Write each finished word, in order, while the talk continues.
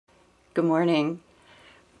Good morning.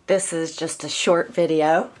 This is just a short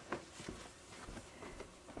video.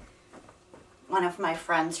 One of my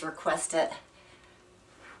friends requested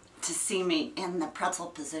to see me in the pretzel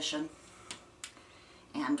position.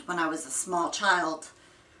 And when I was a small child,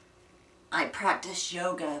 I practiced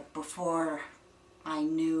yoga before I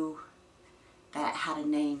knew that it had a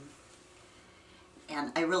name.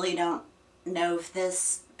 And I really don't know if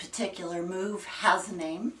this particular move has a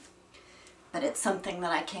name, but it's something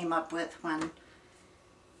that I came up with when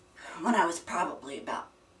I was probably about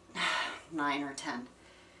 9 or 10.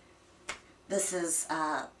 This is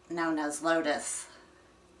known as lotus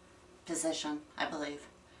position, I believe.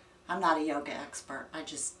 I'm not a yoga expert. I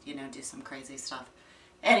just, do some crazy stuff.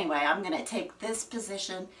 Anyway, I'm going to take this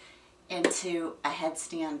position into a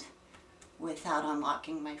headstand without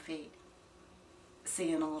unlocking my feet. See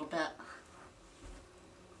you in a little bit.